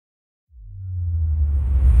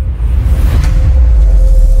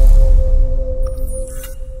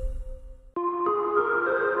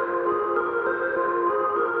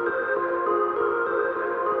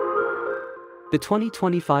The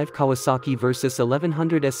 2025 Kawasaki Versys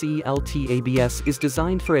 1100 SE Lite ABS is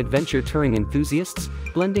designed for adventure touring enthusiasts,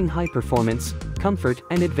 blending high performance, comfort,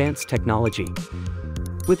 and advanced technology.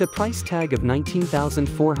 With a price tag of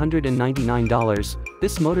 $19,499,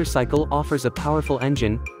 this motorcycle offers a powerful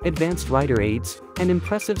engine, advanced rider aids, and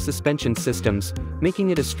impressive suspension systems,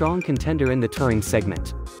 making it a strong contender in the touring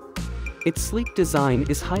segment. Its sleek design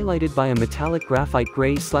is highlighted by a metallic graphite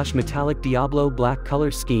gray/metallic Diablo black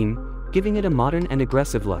color scheme, giving it a modern and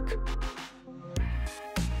aggressive look.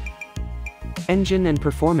 Engine and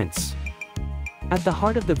performance. At the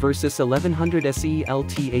heart of the Versys 1100 SE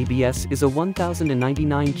Lite ABS is a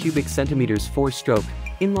 1099 cubic centimeters 4-stroke,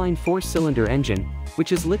 inline 4-cylinder engine,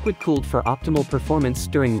 which is liquid-cooled for optimal performance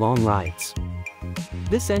during long rides.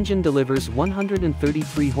 This engine delivers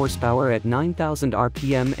 133 horsepower at 9,000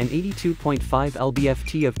 RPM and 82.5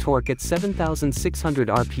 lb-ft of torque at 7,600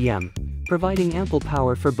 RPM, providing ample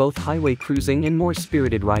power for both highway cruising and more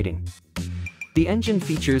spirited riding. The engine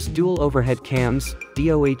features dual overhead cams,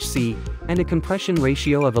 DOHC, and a compression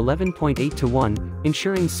ratio of 11.8:1,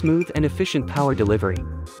 ensuring smooth and efficient power delivery.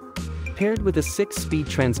 Paired with a 6-speed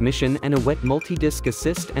transmission and a wet multi-disc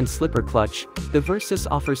assist and slipper clutch, the Versys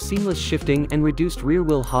offers seamless shifting and reduced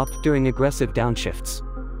rear-wheel hop during aggressive downshifts.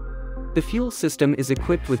 The fuel system is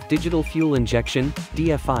equipped with digital fuel injection,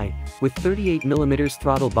 DFI, with 38mm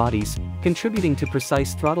throttle bodies, contributing to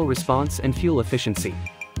precise throttle response and fuel efficiency.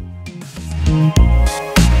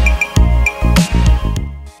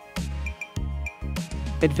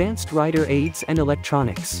 Advanced rider aids and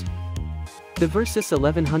electronics. The Versys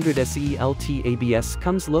 1100 SE Lite ABS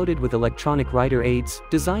comes loaded with electronic rider aids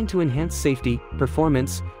designed to enhance safety,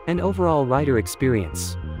 performance, and overall rider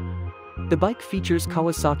experience. The bike features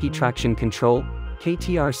Kawasaki Traction Control,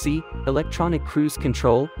 KTRC, Electronic Cruise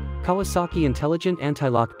Control, Kawasaki Intelligent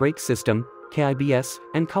Anti-Lock Brake System, KIBS,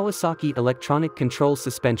 and Kawasaki Electronic Control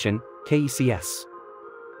Suspension, KECS.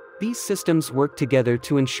 These systems work together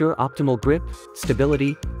to ensure optimal grip,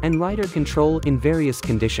 stability, and rider control in various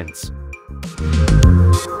conditions.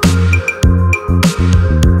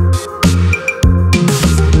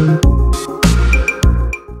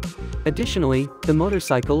 Additionally, the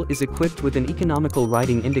motorcycle is equipped with an economical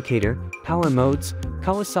riding indicator, power modes,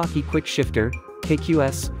 Kawasaki Quick Shifter,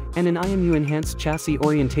 KQS, and an IMU Enhanced Chassis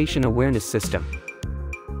Orientation Awareness System.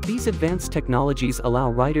 These advanced technologies allow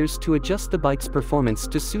riders to adjust the bike's performance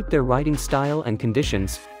to suit their riding style and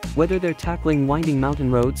conditions, whether they're tackling winding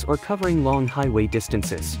mountain roads or covering long highway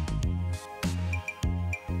distances.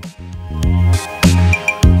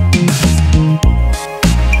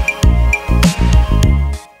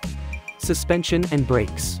 Suspension and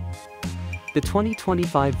brakes. The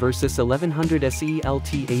 2025 Versys 1100 SE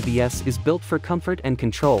Lite ABS is built for comfort and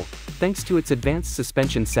control, thanks to its advanced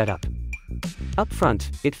suspension setup. Up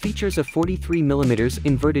front, it features a 43mm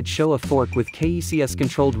inverted Showa fork with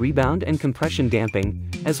KECS-controlled rebound and compression damping,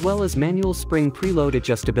 as well as manual spring preload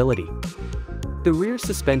adjustability. The rear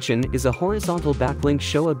suspension is a horizontal backlink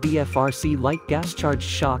Showa BFRC Lite gas-charged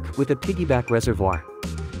shock with a piggyback reservoir.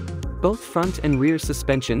 Both front and rear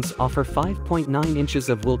suspensions offer 5.9 inches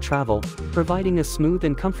of wheel travel, providing a smooth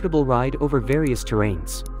and comfortable ride over various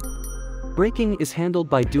terrains. Braking is handled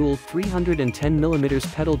by dual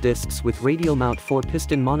 310mm pedal discs with radial mount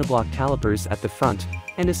 4-piston monoblock calipers at the front,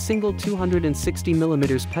 and a single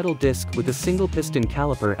 260mm pedal disc with a single piston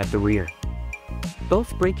caliper at the rear.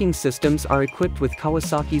 Both braking systems are equipped with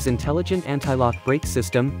Kawasaki's Intelligent Anti-Lock Brake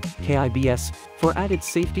System, KIBS, for added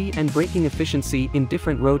safety and braking efficiency in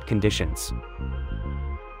different road conditions.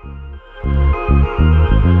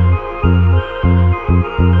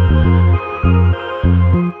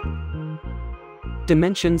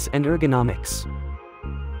 Dimensions and ergonomics.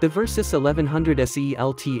 The Versys 1100 SE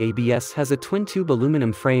Lite ABS has a twin-tube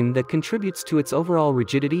aluminum frame that contributes to its overall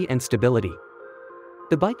rigidity and stability.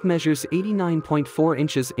 The bike measures 89.4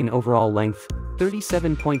 inches in overall length,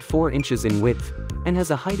 37.4 inches in width, and has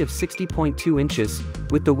a height of 60.2 inches,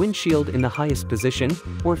 with the windshield in the highest position,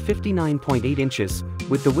 or 59.8 inches,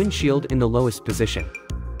 with the windshield in the lowest position.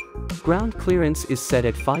 Ground clearance is set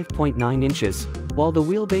at 5.9 inches, while the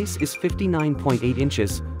wheelbase is 59.8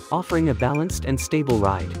 inches, offering a balanced and stable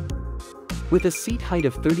ride. With a seat height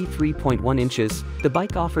of 33.1 inches, the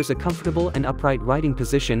bike offers a comfortable and upright riding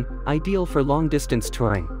position, ideal for long-distance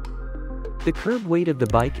touring. The curb weight of the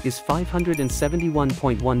bike is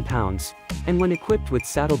 571.1 pounds, and when equipped with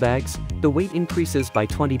saddlebags, the weight increases by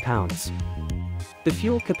 20 pounds. The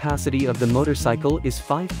fuel capacity of the motorcycle is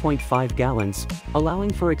 5.5 gallons,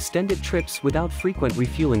 allowing for extended trips without frequent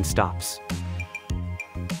refueling stops.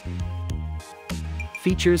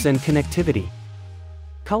 Features and connectivity.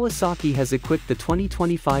 Kawasaki has equipped the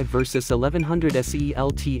 2025 Versys 1100 SE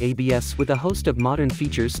LT ABS with a host of modern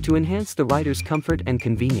features to enhance the rider's comfort and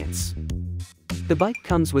convenience. The bike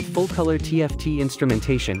comes with full-color TFT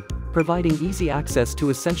instrumentation, providing easy access to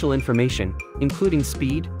essential information, including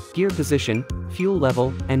speed, gear position, fuel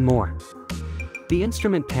level, and more. The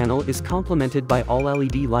instrument panel is complemented by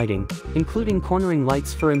all-LED lighting, including cornering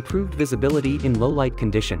lights for improved visibility in low-light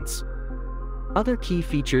conditions. Other key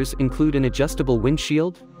features include an adjustable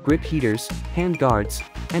windshield, grip heaters, hand guards,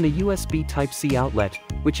 and a USB Type-C outlet,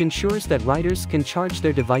 which ensures that riders can charge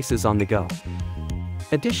their devices on the go.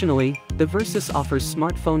 Additionally, the Versys offers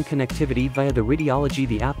smartphone connectivity via the Radiology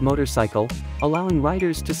the app motorcycle, allowing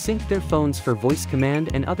riders to sync their phones for voice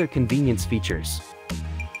command and other convenience features.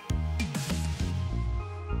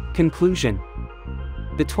 Conclusion: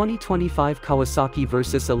 the 2025 Kawasaki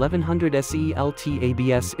Versys 1100 SE LT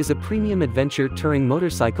ABS is a premium adventure touring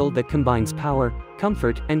motorcycle that combines power,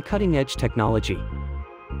 comfort, and cutting-edge technology.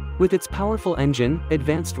 With its powerful engine,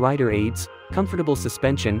 advanced rider aids, comfortable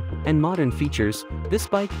suspension, and modern features, this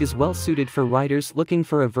bike is well suited for riders looking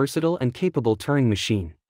for a versatile and capable touring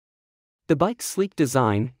machine. The bike's sleek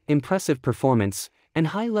design, impressive performance, and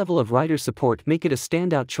high level of rider support make it a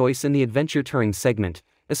standout choice in the adventure touring segment,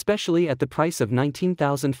 especially at the price of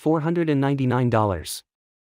 $19,499.